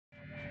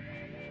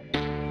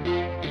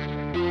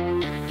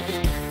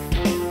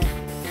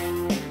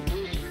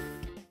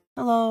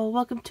Hello,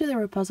 welcome to the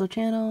Bepuzzled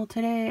channel.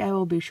 Today I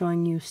will be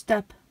showing you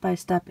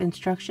step-by-step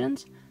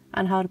instructions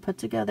on how to put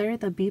together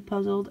the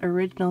Bepuzzled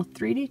original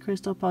 3D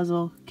crystal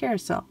puzzle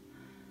Carousel.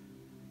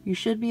 You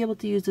should be able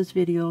to use this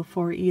video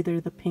for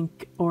either the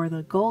pink or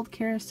the gold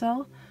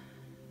carousel.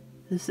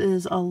 This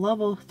is a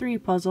level 3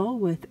 puzzle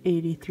with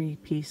 83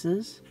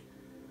 pieces.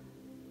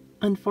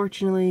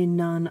 Unfortunately,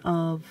 none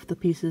of the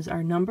pieces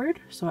are numbered,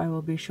 so I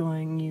will be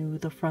showing you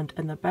the front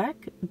and the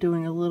back,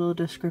 doing a little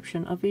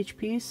description of each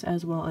piece,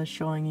 as well as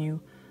showing you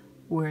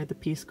where the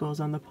piece goes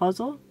on the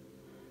puzzle.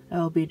 I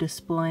will be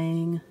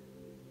displaying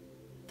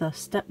the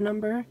step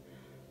number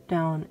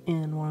down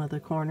in one of the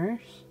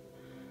corners,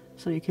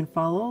 so you can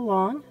follow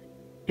along.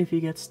 If you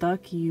get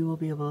stuck, you will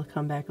be able to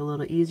come back a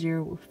little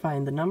easier,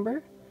 find the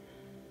number.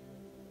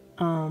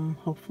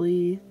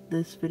 Hopefully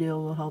this video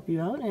will help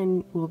you out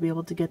and we'll be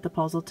able to get the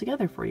puzzle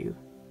together for you.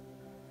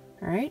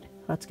 Alright,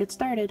 let's get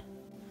started.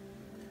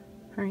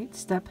 Alright,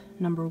 step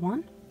number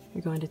 1.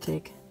 You're going to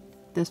take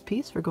this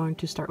piece. We're going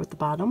to start with the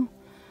bottom.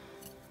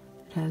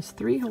 It has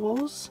 3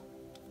 holes,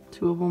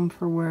 2 of them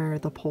for where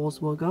the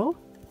poles will go.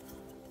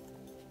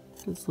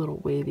 It's a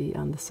little wavy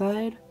on the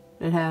side.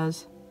 It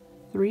has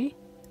 3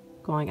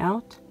 going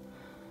out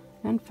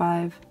and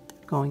 5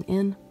 going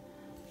in.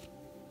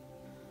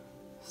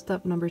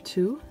 Step number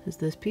 2 is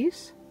this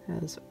piece.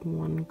 It has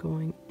 1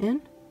 going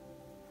in,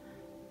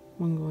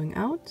 1 going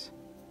out.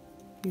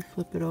 You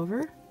flip it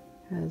over, it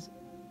has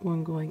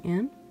 1 going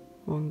in,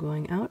 1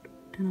 going out,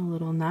 and a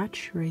little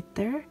notch right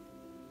there.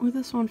 With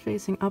this one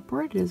facing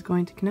upward, it is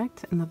going to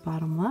connect in the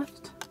bottom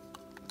left.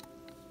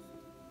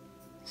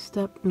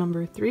 Step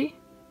number 3.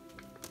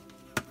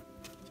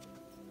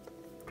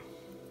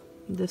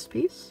 This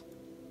piece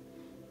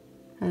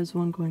has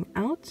 1 going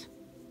out,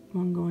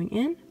 1 going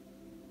in.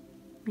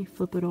 You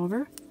flip it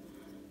over,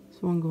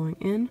 so 1 going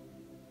in,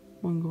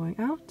 1 going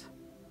out.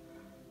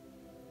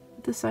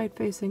 With the side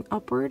facing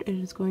upward, it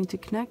is going to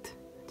connect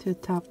to the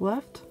top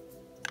left.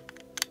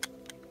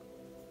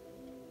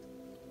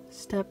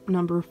 Step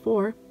number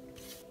 4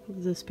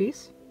 of this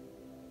piece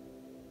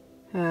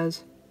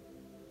has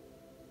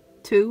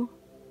 2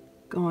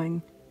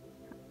 going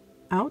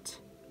out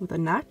with a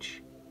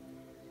notch.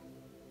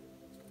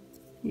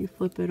 You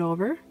flip it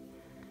over,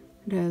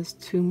 it has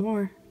 2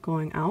 more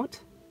going out.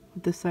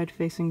 With this side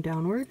facing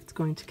downward, it's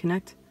going to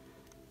connect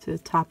to the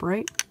top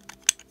right.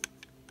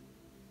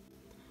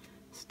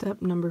 Step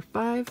number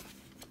 5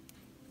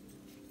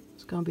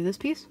 is going to be this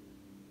piece.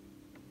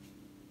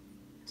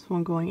 This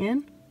 1 going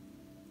in,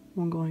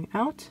 1 going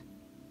out.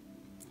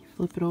 You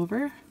flip it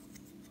over.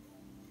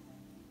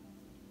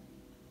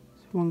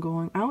 So 1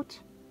 going out,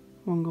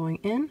 1 going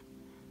in,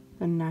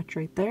 then a notch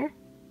right there.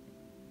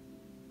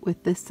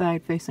 With this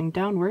side facing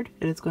downward,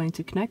 it is going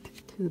to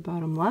connect to the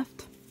bottom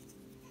left.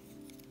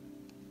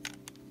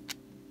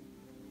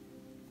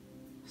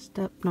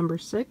 Step number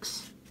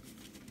 6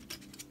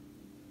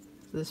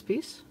 is this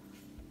piece.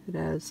 It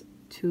has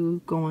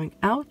 2 going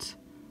out.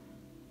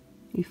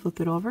 You flip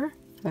it over.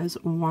 It has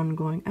 1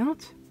 going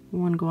out,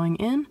 1 going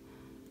in.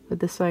 With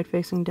this side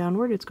facing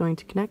downward, it's going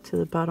to connect to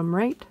the bottom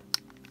right.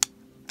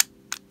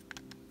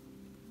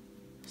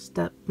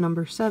 Step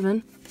number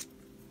 7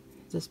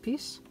 is this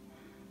piece.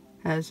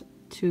 It has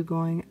 2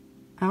 going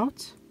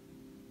out.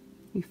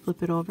 You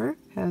flip it over.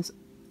 It has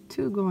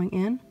 2 going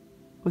in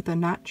with a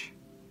notch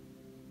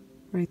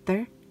right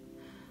there.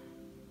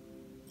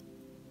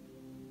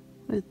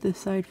 With the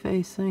side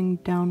facing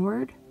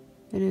downward,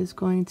 it is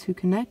going to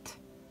connect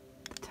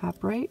the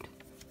top right.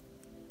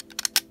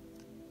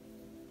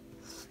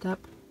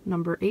 Step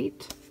number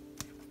 8,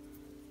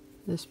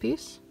 this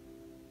piece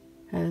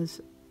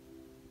has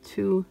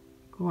 2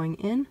 going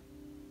in.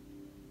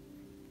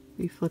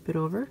 We flip it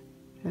over,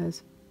 it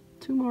has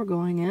 2 more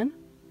going in,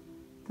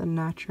 the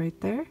notch right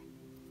there.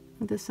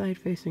 With the side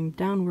facing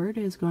downward,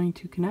 it is going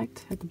to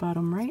connect at the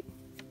bottom right.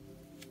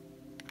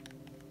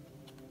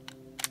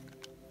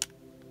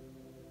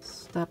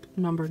 Step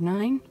number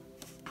 9,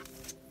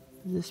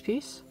 this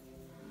piece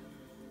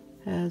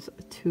has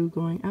 2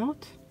 going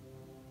out.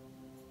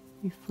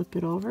 You flip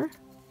it over,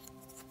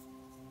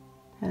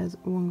 has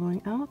 1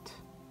 going out,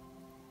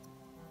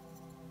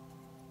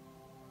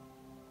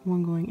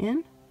 1 going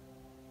in,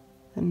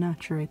 the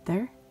notch right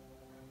there.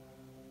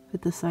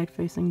 With the side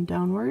facing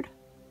downward,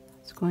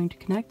 it's going to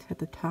connect at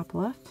the top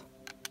left.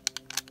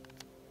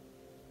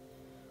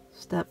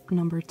 Step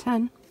number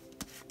 10,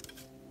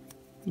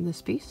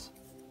 this piece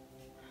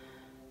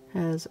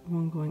has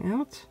 1 going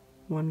out,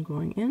 1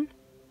 going in.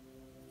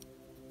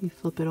 You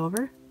flip it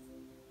over,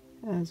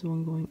 has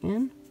 1 going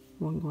in,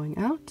 1 going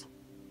out.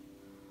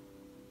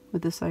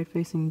 With the side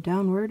facing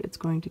downward, it's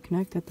going to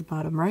connect at the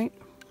bottom right.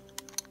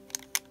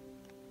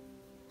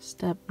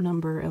 Step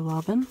number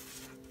 11,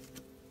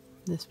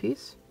 this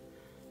piece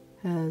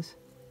has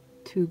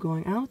 2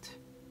 going out.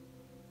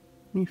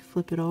 You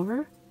flip it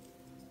over,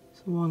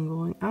 so 1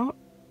 going out,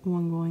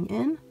 1 going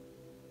in.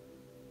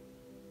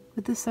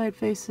 With this side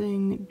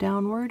facing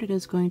downward, it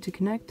is going to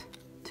connect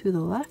to the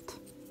left.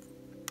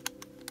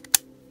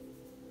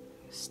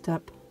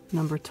 Step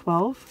number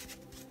 12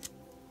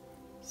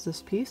 is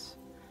this piece.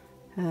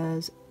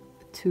 has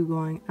 2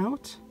 going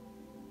out.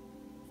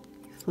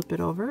 Flip it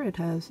over, it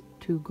has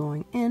 2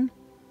 going in.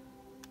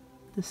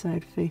 The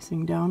side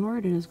facing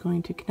downward, it is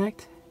going to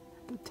connect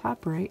at the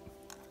top right.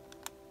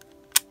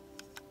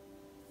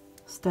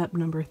 Step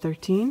number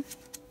 13,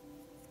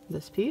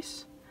 this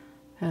piece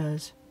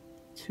has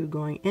 2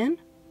 going in.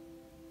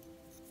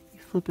 You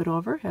flip it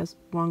over, it has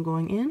 1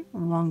 going in,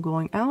 1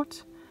 going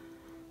out.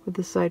 With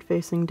the side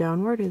facing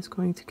downward, it is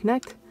going to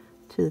connect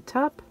to the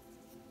top.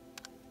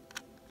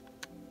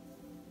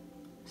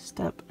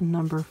 Step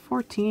number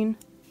 14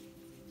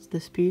 is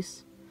this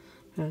piece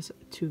has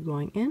 2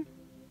 going in.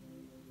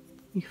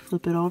 You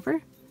flip it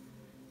over,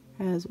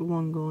 has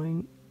 1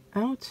 going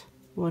out,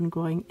 1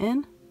 going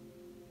in.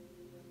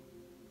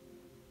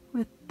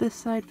 With this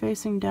side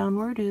facing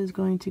downward, it is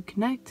going to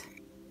connect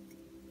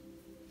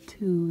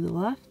to the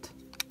left.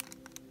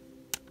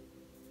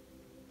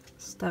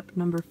 Step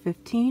number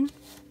 15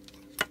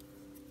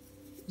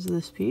 is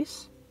this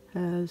piece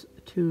has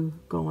 2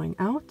 going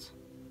out.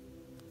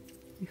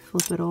 You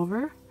flip it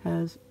over,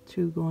 has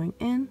 2 going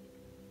in.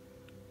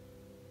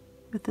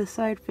 With the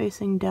side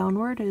facing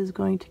downward, it is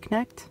going to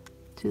connect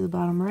to the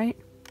bottom right.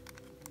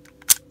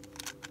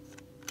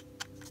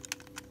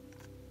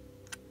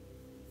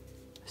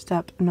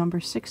 Step number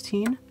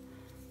 16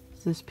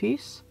 is this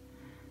piece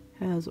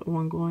has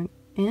 1 going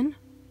in,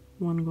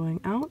 1 going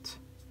out.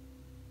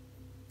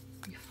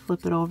 You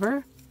flip it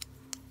over,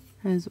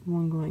 has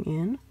 1 going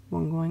in,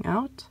 1 going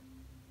out.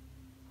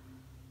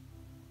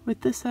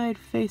 With this side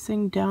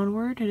facing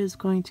downward, it is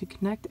going to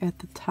connect at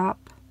the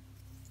top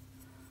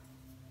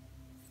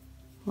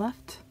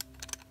left.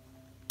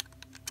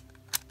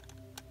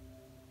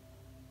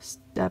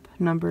 Step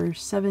number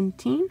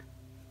 17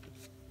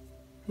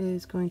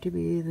 is going to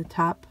be the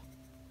top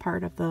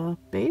part of the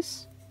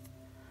base.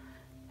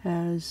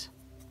 Has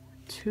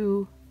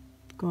 2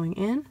 going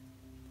in,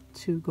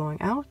 2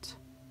 going out.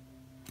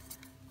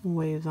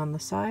 Waves on the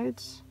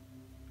sides.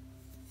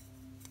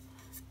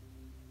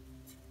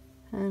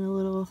 And a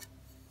little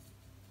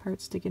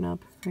part sticking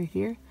up right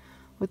here.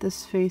 With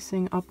this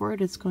facing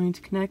upward, it's going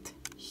to connect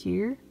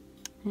here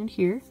and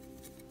here.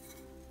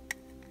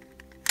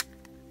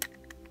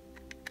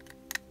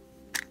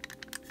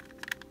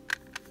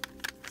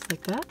 Just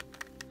like that.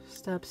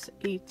 Steps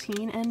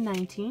 18 and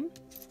 19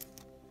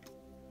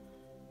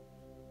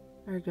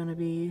 are going to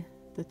be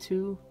the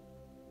 2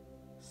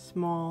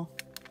 small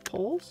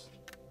poles.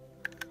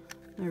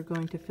 They're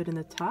going to fit in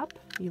the top.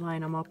 You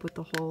line them up with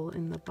the hole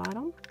in the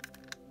bottom.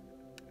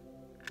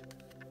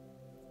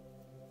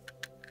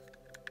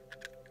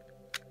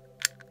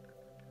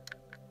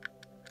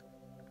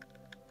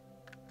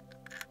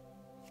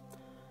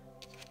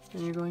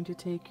 Then you're going to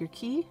take your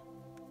key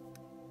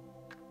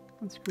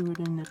and screw it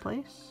into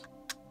place.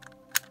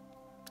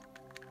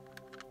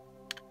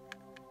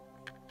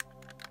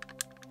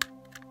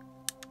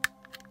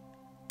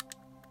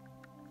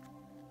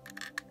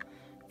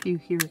 If you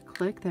hear a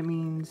click, that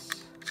means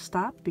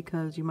stop,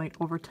 because you might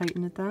over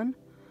tighten it then.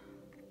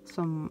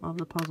 Some of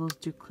the puzzles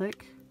do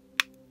click,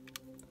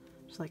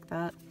 just like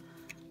that.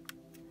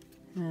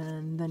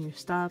 And then you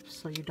stop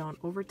so you don't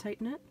over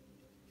tighten it.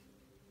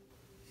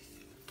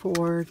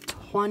 For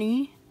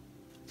 20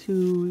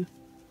 to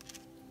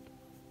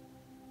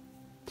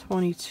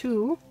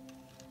 22,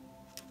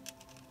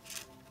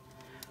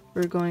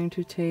 we're going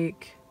to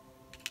take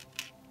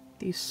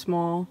these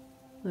small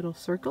little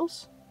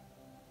circles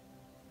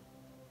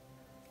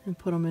and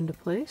put them into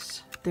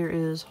place. There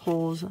is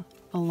holes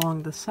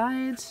along the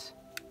sides.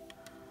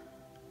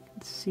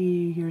 Let's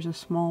see, here's a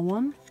small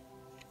one,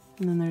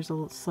 and then there's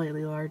a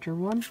slightly larger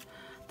one.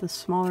 The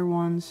smaller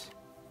ones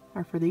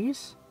are for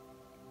these.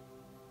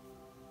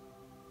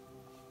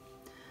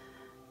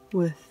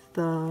 With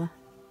the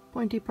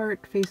pointy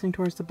part facing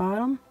towards the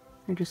bottom,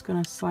 you're just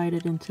going to slide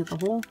it into the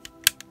hole,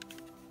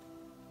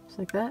 just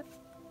like that.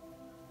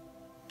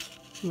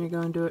 And you're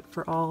going to do it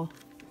for all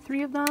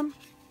 3 of them.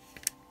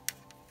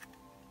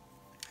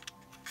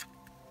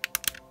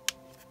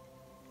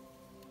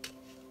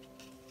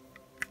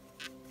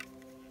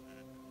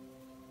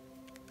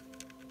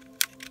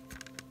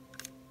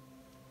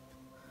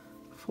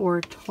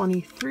 For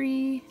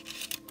 23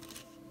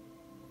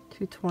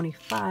 to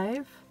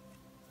 25,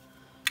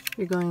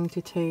 you're going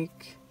to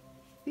take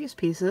these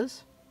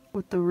pieces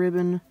with the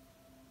ribbon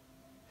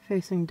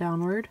facing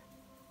downward,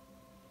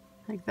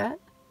 like that.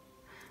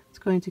 It's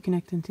going to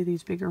connect into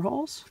these bigger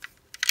holes.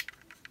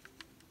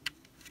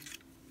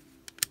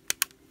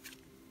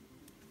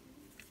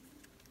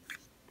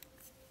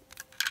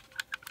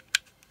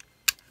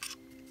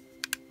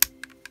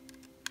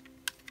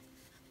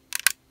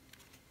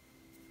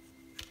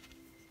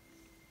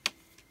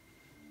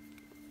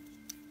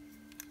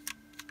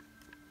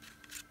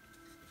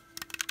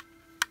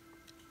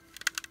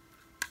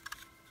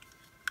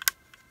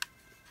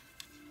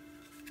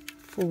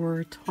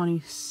 For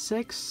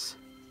 26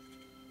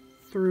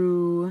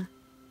 through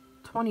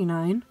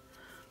 29,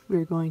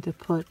 we're going to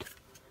put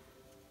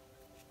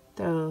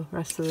the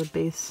rest of the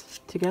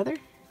base together.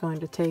 You're going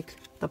to take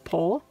the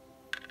pole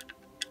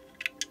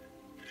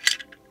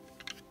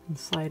and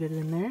slide it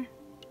in there,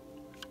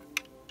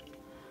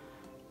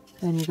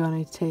 Then you're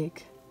going to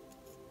take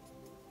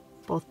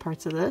both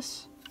parts of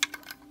this,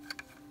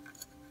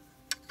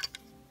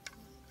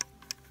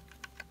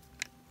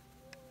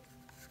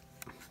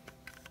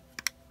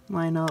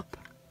 line up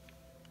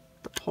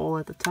the pole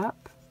at the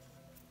top,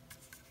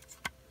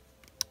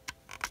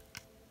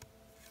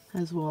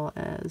 as well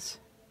as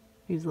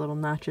these little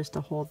notches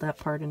to hold that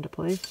part into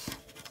place.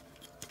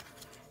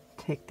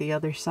 Take the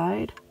other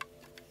side,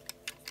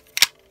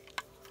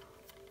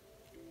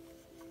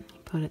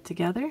 put it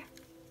together,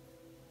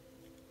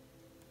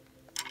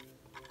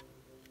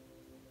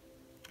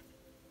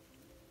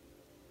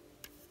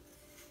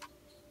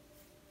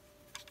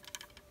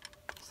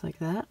 just like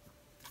that.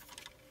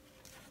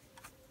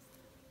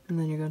 And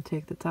then you're going to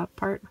take the top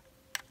part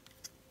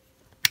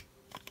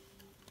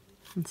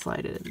and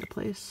slide it into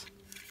place.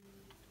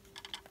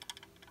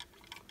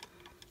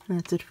 And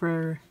that's it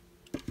for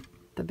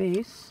the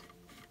base.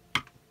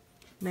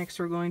 Next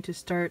we're going to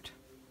start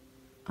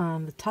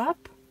on the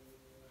top.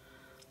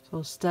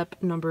 So step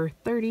number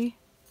 30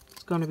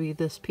 is going to be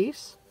this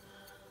piece.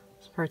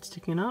 This part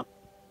sticking up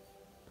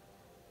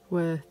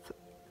with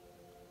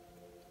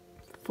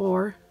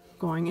 4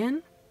 going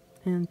in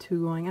and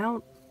 2 going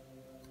out.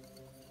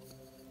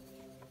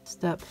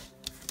 Step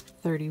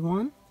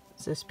 31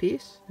 is this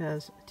piece,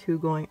 has 2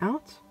 going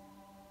out.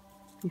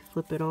 You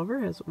flip it over,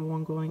 has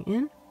 1 going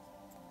in,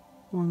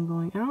 1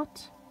 going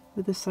out.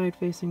 With the side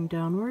facing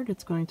downward,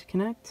 it's going to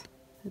connect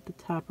at the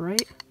top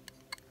right.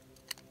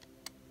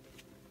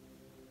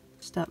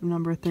 Step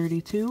number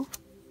 32,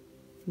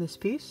 this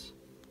piece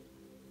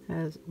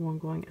has 1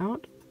 going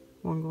out,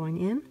 1 going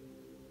in.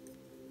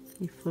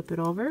 You flip it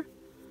over,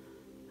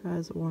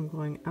 has 1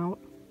 going out,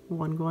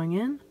 1 going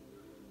in.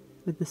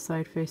 With the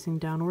side facing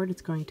downward,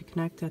 it's going to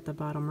connect at the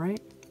bottom right.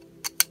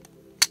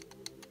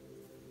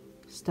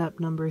 Step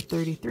number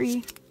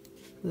 33,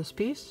 this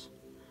piece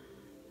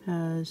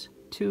has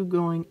 2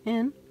 going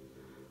in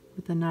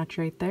with a notch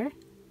right there.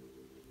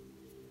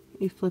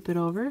 You flip it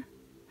over,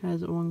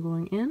 has 1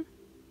 going in,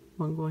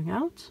 1 going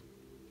out.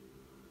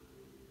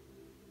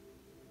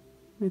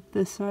 With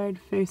this side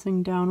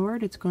facing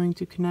downward, it's going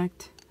to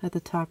connect at the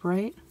top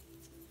right.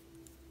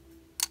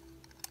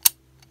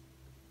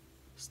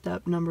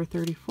 Step number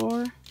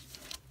 34,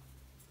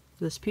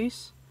 this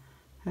piece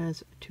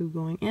has 2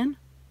 going in.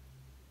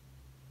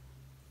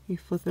 You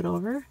flip it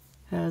over,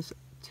 has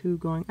 2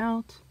 going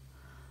out.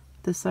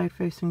 This side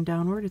facing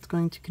downward, it's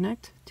going to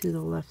connect to the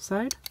left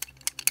side.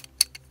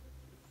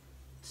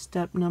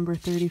 Step number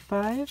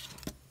 35,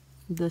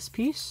 this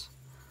piece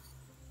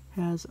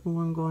has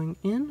 1 going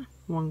in,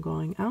 1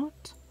 going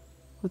out,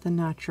 with a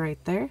notch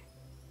right there.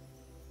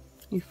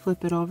 You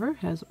flip it over,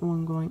 has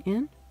 1 going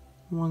in,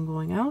 1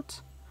 going out.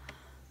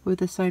 With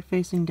the side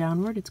facing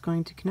downward, it's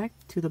going to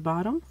connect to the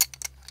bottom.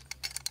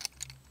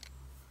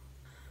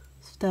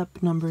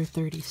 Step number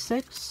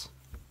 36,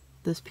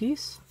 this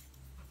piece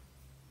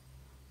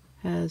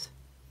has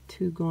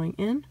 2 going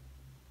in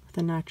with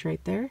a notch right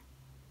there.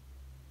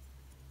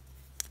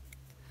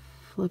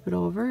 Flip it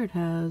over, it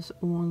has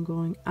 1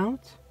 going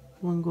out,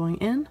 1 going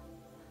in.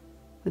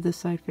 With the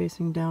side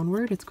facing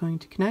downward, it's going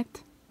to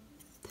connect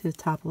to the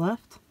top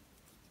left.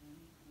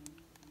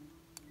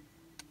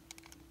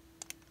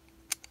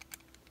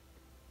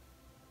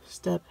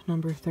 Step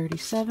number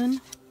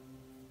 37,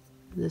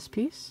 this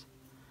piece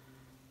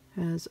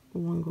has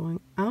 1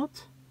 going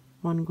out,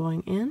 1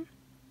 going in,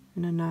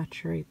 and a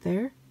notch right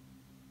there.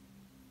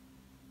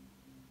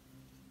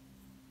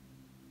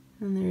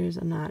 And there's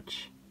a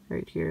notch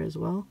right here as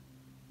well.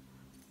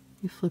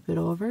 You flip it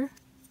over,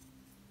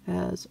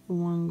 has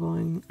 1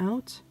 going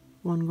out,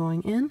 1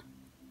 going in.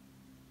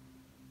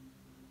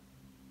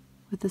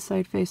 With the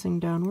side facing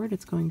downward,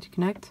 it's going to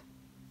connect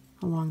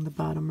along the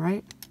bottom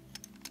right.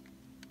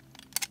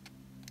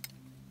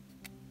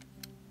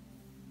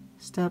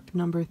 Step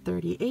number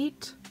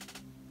 38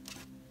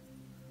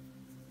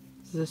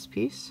 is this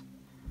piece.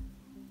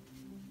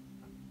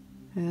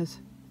 Has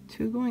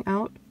 2 going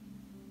out,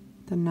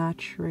 the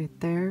notch right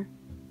there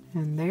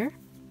and there.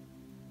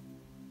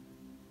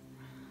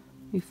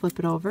 You flip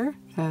it over,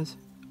 it has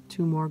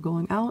 2 more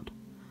going out.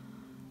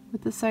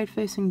 With the side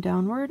facing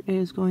downward, it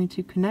is going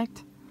to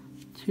connect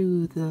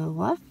to the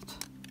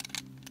left.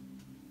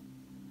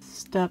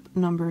 Step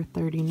number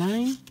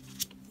 39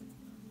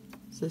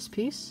 is this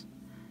piece.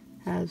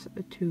 Has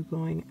a 2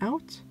 going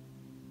out.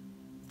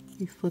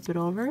 You flip it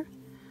over,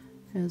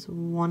 has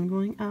 1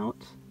 going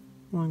out,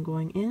 1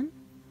 going in,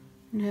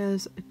 and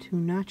has 2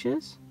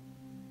 notches.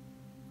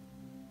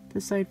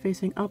 The side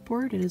facing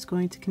upward, it is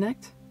going to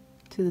connect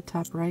to the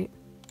top right.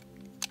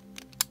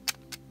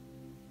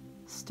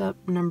 Step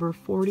number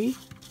 40,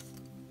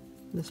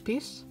 this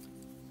piece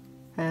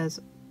has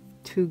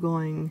 2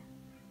 going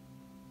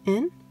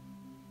in.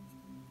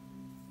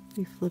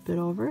 You flip it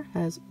over,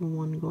 has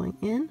 1 going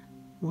in,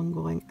 1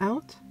 going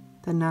out,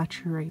 the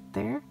notch right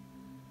there.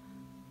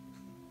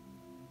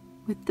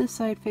 With this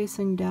side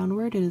facing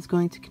downward, it is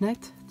going to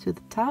connect to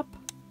the top.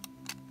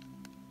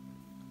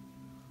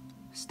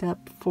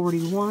 Step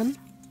 41,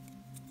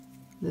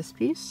 this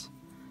piece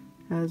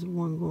has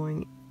 1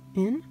 going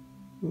in,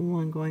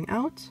 1 going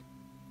out,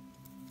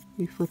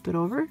 You flip it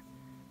over,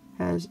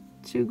 has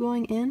 2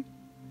 going in,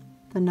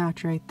 the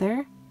notch right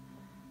there.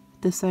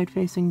 This side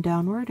facing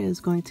downward is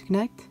going to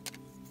connect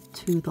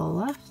to the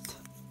left.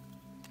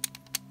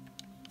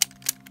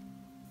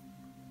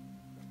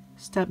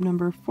 Step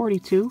number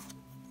 42.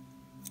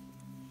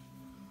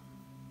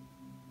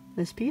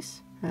 This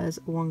piece has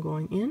 1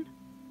 going in,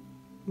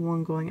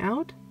 1 going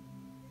out.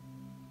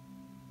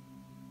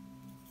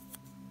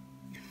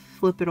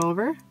 Flip it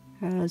over,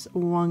 has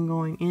 1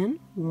 going in,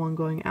 1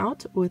 going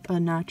out with a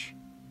notch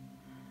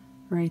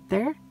right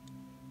there.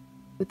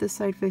 With this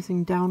side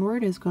facing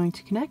downward is going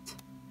to connect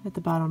at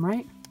the bottom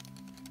right.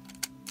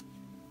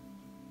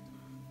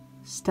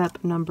 Step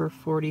number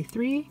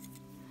 43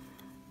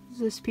 is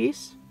this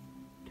piece.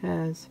 It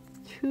has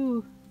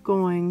 2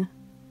 going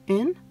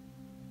in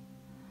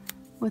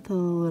with a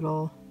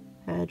little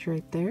edge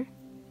right there.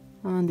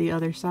 On the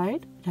other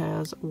side, it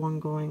has 1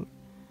 going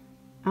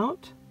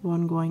out,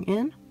 1 going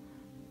in.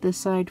 This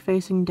side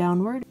facing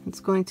downward, it's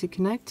going to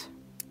connect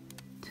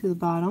to the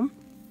bottom.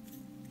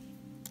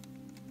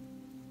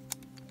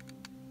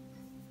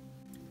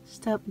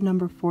 Step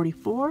number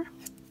 44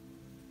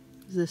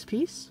 is this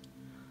piece.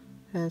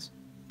 It has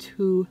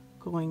 2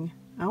 going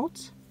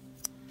out.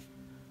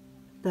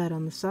 That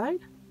on the side.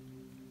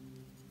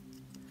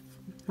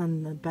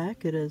 On the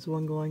back, it is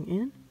 1 going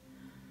in,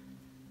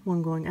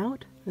 1 going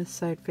out. This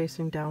side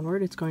facing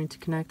downward, it's going to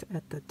connect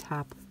at the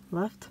top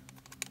left.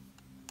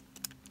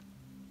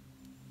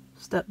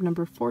 Step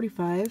number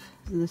 45 is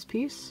this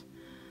piece.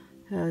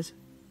 It has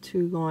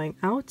 2 going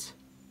out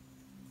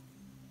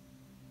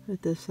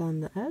with this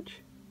on the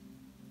edge.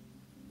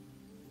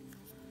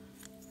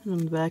 And on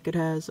the back it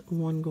has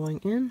 1 going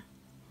in,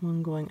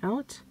 1 going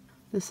out.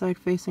 This side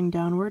facing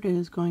downward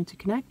is going to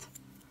connect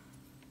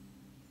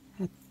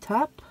at the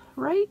top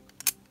right.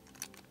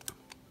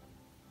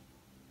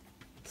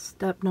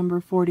 Step number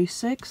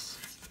 46.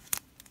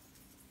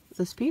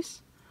 This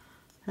piece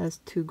has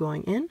 2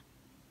 going in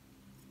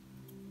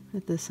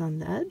with this on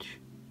the edge.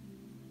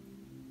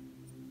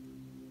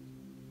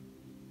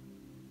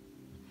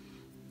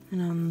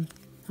 And on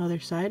the other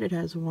side it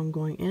has 1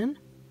 going in,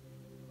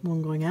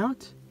 1 going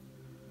out.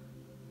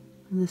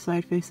 And the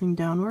side facing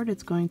downward,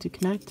 it's going to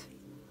connect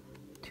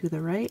to the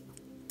right.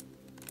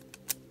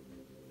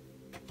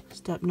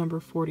 Step number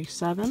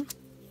 47.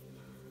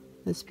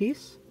 This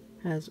piece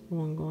has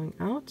 1 going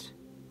out,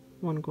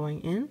 1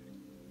 going in.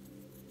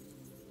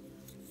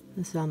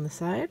 This is on the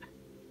side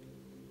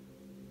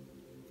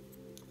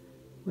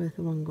with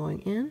 1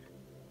 going in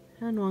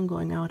and 1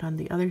 going out on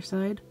the other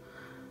side.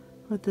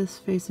 With this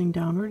facing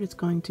downward, it's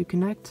going to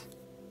connect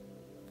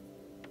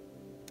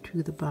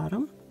to the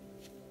bottom.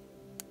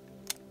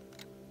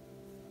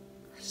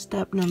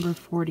 Step number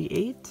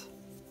 48.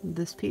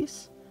 This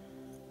piece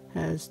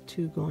has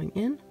 2 going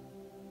in.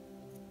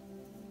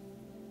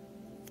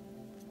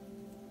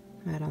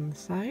 That on the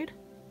side.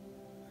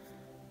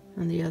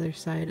 On the other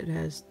side, it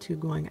has 2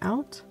 going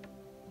out.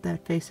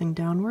 That facing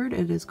downward,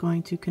 it is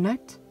going to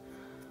connect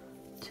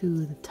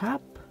to the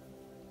top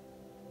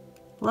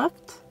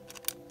left.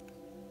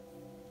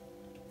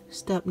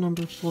 Step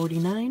number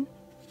 49.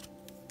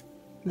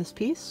 This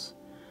piece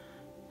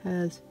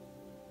has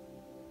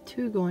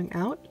 2 going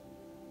out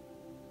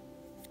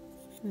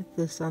with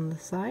this on the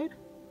side,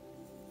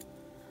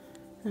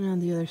 and on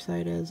the other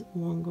side is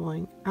 1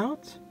 going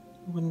out,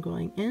 1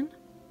 going in.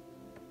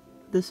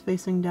 This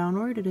facing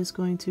downward, it is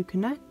going to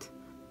connect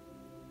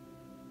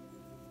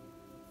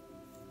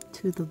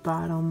to the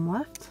bottom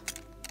left.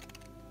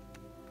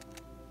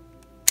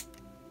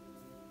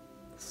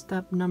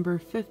 Step number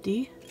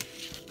 50.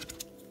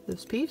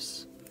 This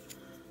piece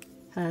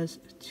has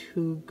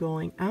 2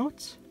 going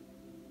out.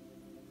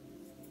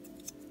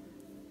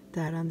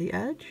 That on the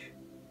edge.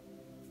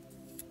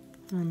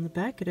 On the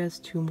back, it has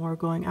 2 more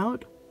going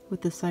out.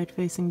 With the side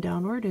facing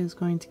downward, it is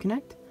going to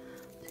connect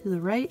to the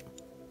right.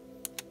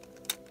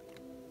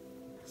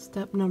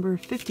 Step number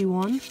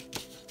 51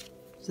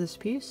 is this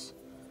piece.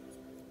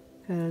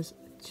 Has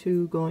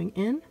 2 going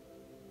in.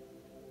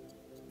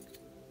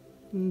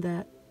 And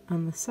that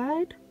on the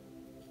side.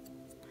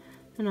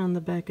 And on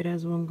the back, it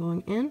has 1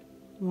 going in,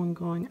 1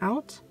 going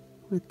out.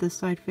 With this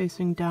side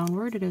facing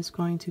downward, it is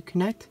going to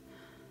connect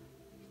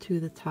to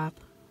the top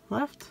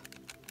left.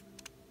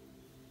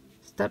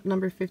 Step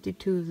number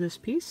 52 is this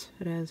piece.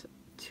 It has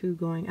 2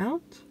 going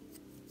out.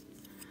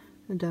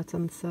 The dots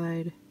on the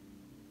side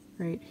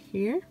right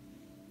here.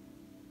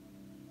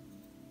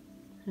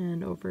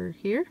 And over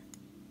here.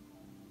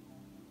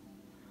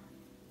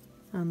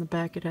 On the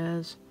back it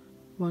has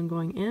 1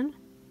 going in,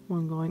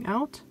 1 going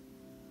out.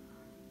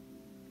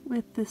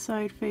 With the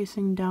side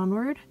facing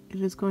downward, it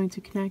is going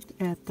to connect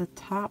at the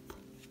top.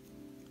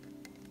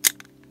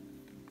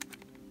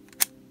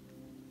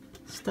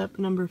 Step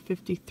number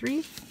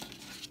 53.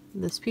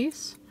 This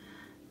piece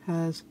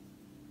has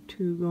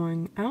 2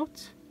 going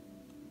out.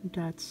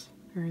 Dots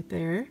right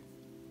there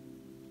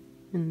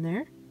and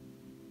there.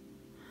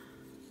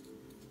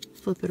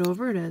 Flip it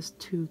over, it has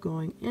 2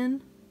 going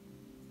in.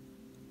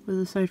 With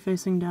the side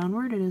facing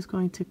downward, it is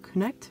going to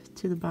connect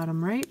to the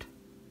bottom right.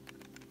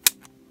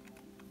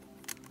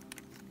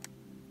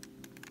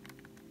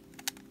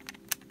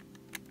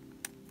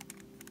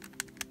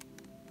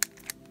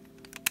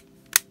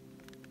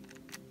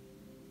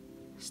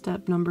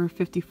 Step number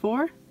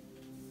 54.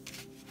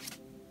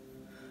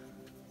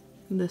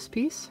 This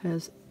piece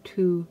has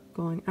 2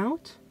 going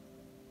out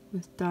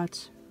with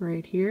dots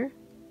right here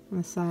on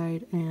the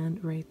side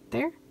and right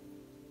there.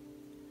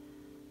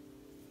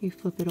 You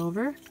flip it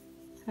over,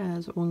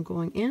 has 1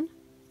 going in,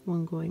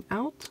 1 going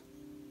out.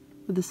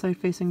 With the side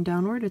facing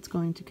downward, it's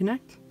going to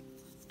connect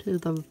to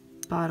the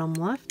bottom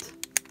left.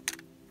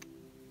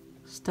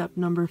 Step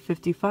number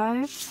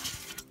 55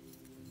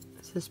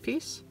 is this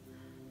piece.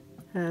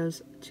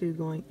 Has 2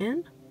 going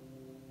in,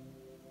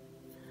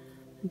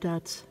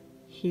 dots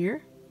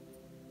here.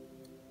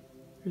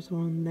 There's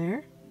 1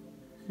 there,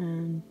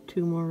 and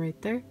 2 more right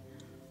there.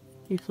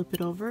 You flip it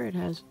over, it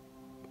has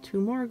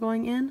 2 more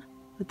going in.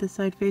 With the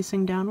side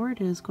facing downward,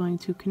 it is going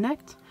to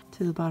connect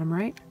to the bottom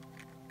right.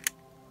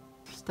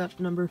 Step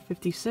number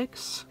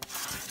 56,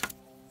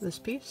 this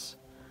piece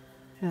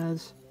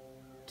has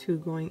 2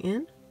 going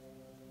in,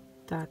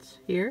 dots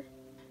here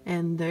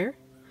and there.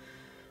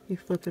 You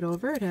flip it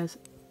over, it has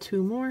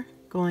 2 more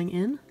going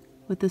in.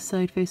 With the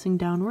side facing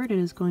downward, it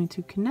is going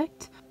to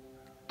connect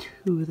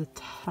to the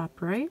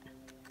top right.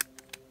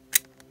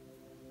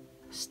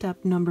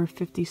 Step number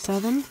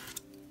 57,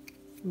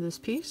 this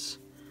piece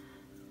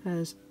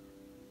has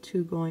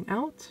 2 going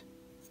out,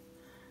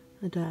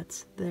 the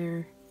dots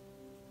there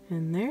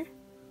and there.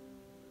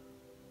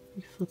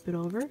 You flip it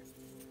over,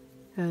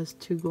 has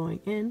 2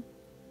 going in.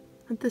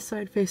 With the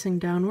side facing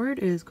downward,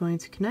 it is going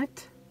to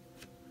connect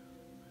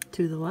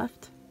to the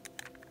left.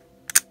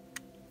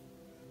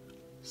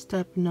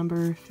 Step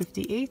number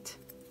 58,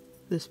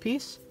 this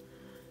piece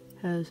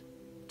has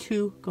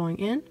 2 going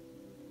in,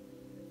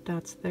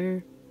 dots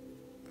there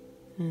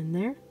and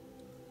there.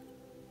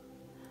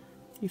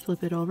 You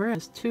flip it over, it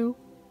has 2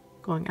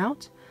 going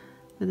out.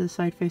 With the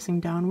side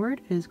facing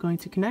downward, it is going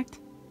to connect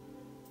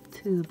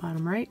to the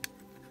bottom right.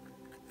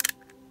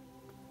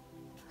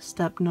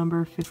 Step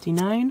number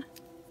 59,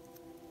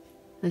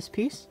 this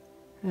piece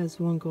has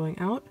 1 going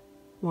out,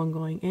 1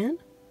 going in,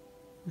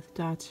 with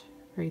dots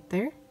right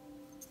there.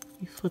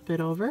 You flip it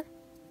over,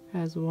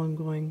 has 1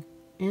 going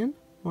in,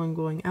 1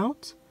 going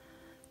out.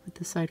 With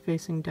the side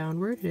facing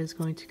downward, it is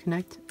going to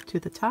connect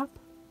to the top.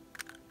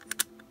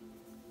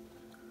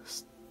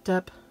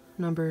 Step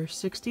number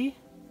 60,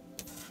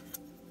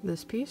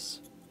 this piece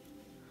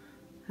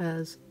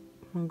has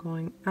 1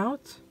 going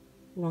out,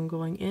 1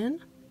 going in,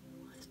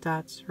 with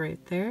dots right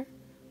there.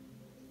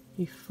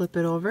 You flip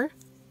it over,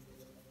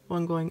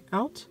 1 going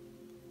out,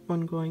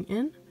 1 going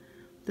in.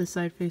 The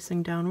side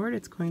facing downward,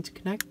 it's going to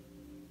connect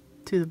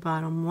to the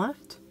bottom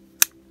left.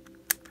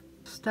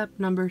 Step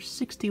number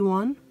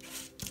 61,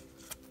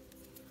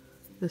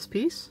 this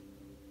piece,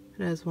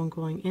 it has 1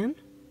 going in,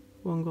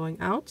 1 going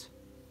out,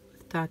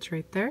 with dots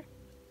right there.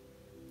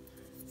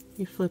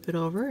 You flip it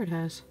over, it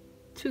has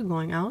 2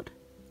 going out.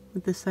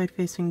 With the side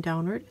facing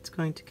downward, it's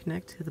going to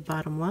connect to the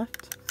bottom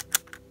left.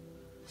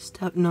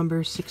 Step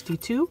number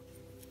 62,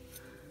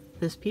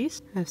 this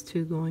piece has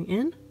 2 going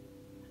in,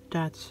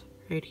 dots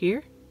right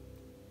here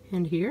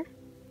and here.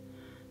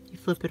 You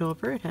flip it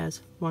over, it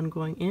has 1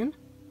 going in,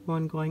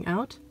 1 going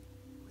out.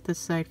 With the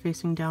side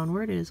facing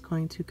downward, it is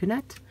going to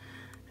connect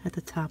at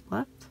the top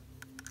left.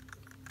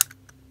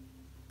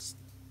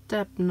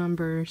 Step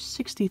number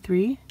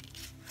 63,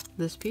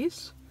 this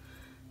piece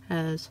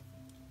has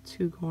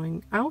 2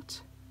 going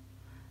out,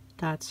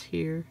 dots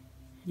here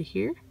and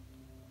here.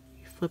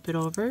 You flip it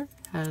over,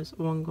 has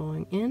 1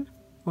 going in,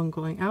 1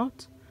 going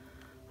out.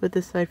 With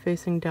the side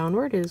facing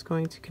downward, it is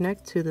going to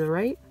connect to the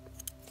right.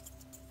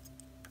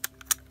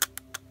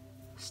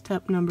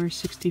 Step number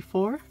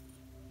 64,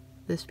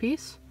 this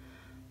piece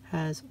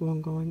has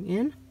 1 going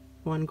in,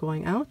 1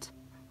 going out,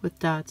 with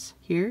dots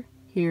here,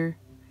 here,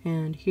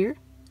 and here.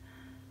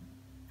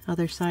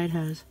 Other side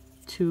has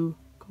 2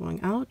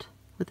 going out.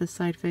 With the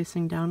side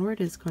facing downward,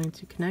 is going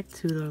to connect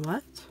to the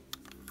left.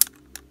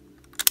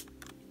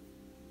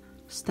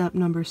 Step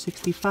number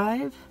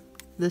 65,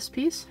 this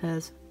piece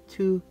has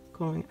 2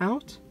 going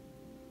out,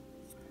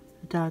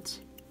 dots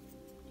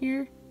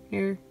here,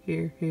 here,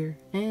 here, here,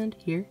 and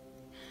here.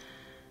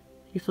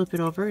 You flip it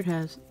over, it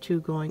has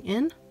 2 going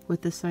in.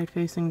 With the side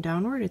facing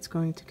downward, it's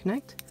going to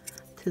connect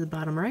to the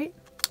bottom right.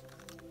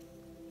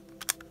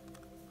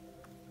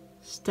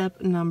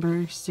 Step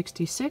number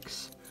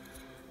 66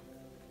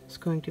 is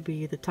going to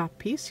be the top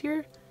piece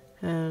here.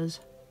 Has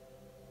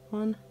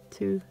 1,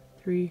 2,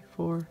 3,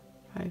 4,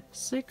 5,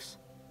 6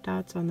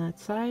 dots on that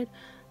side,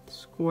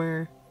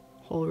 square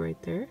hole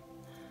right there.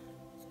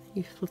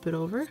 You flip it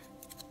over,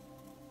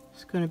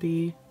 it's going to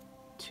be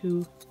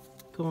 2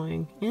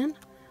 going in.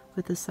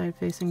 With the side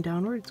facing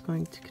downward, it's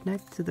going to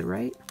connect to the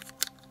right.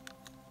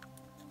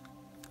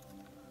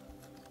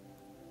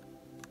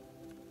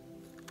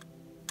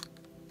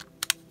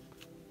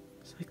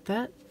 Just like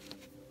that.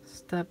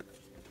 Step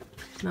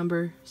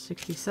number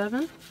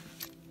 67,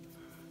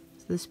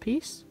 this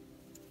piece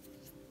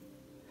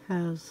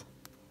has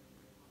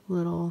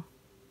little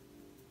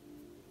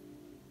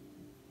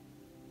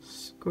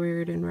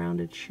squared and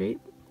rounded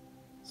shape.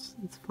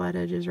 It's flat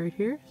edges right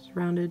here. It's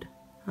rounded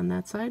on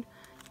that side.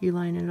 You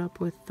line it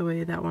up with the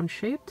way that one's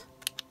shaped.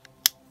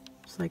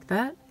 just like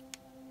that.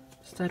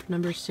 Step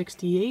number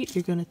 68,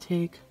 you're going to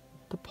take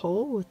the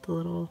pole with the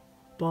little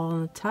ball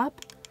on the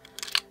top,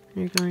 and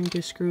you're going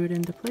to screw it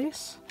into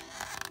place,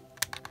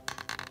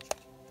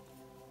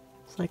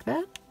 just like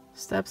that.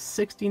 Steps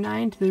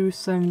 69 through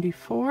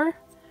 74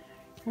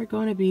 are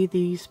going to be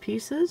these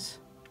pieces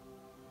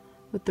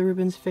with the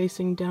ribbons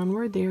facing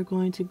downward. They are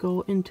going to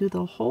go into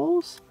the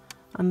holes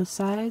on the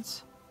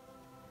sides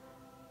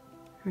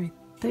right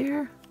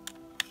there.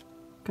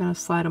 Gonna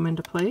slide them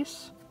into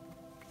place.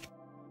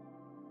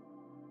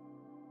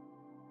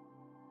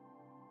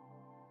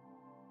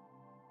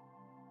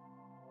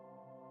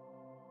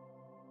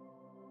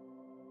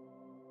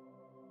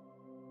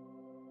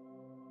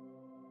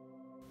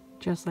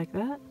 Just like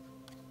that.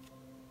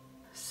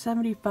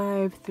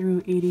 75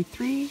 through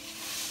 83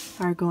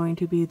 are going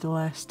to be the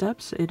last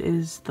steps. It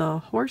is the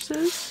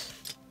horses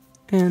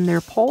and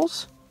their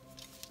poles.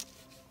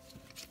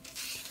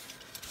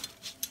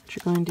 What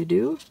you're going to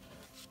do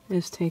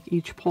is take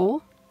each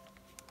pole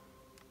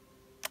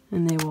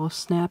and they will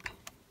snap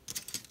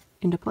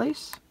into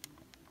place.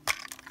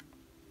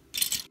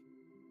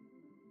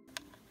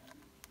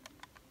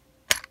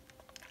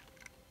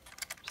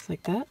 Just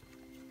like that.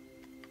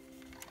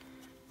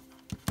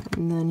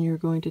 And then you're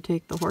going to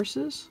take the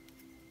horses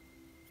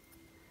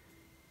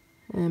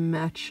and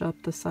match up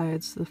the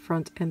sides, the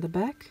front and the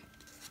back.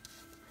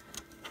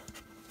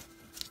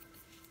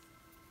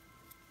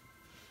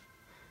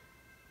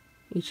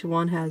 Each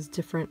one has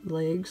different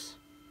legs.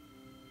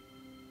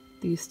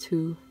 These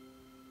two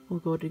will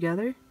go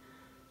together,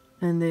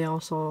 and they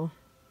also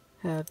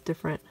have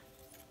different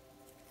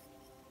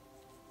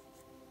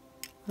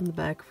on the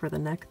back for the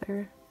neck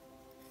there.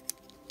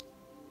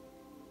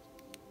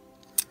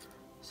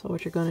 So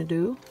what you're going to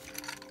do,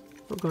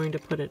 we're going to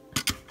put it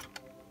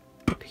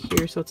up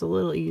here so it's a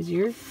little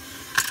easier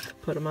to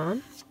put them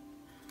on.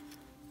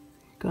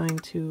 You're going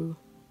to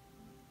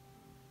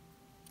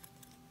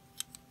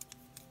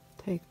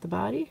take the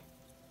body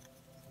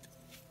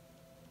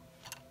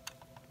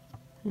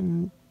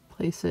and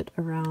place it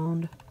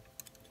around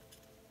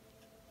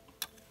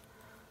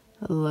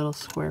the little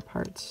square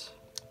parts,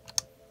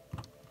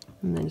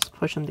 and then just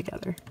push them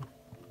together,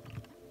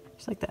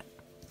 just like that.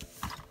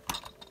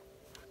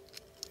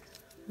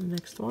 The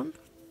next one,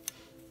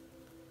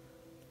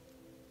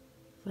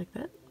 like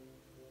that,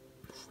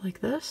 just like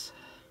this.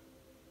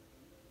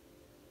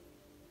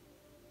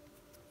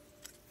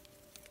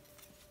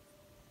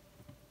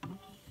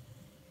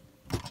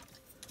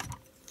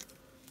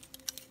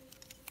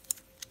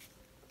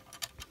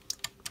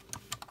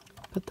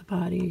 Put the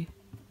body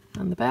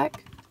on the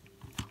back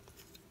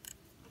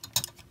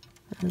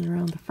and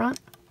around the front.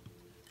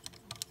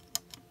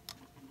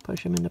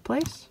 Push them into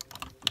place.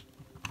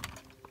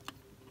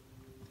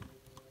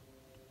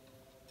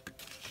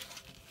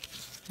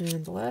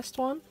 And the last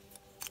one.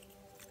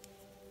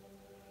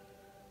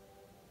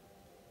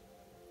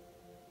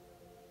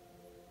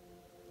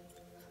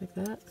 Like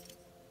that.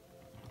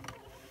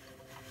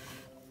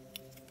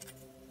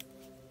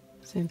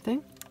 Same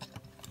thing.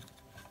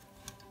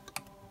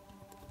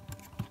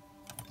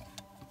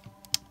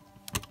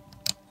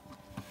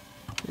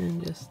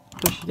 And just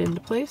push it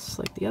into place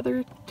like the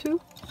other two.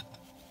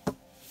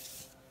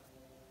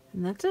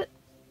 And that's it.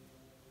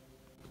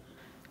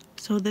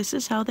 So this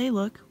is how they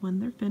look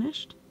when they're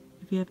finished.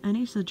 If you have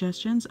any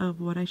suggestions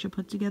of what I should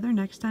put together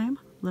next time,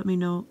 let me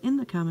know in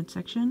the comment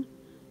section.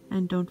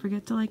 And don't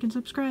forget to like and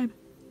subscribe.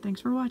 Thanks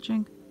for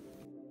watching.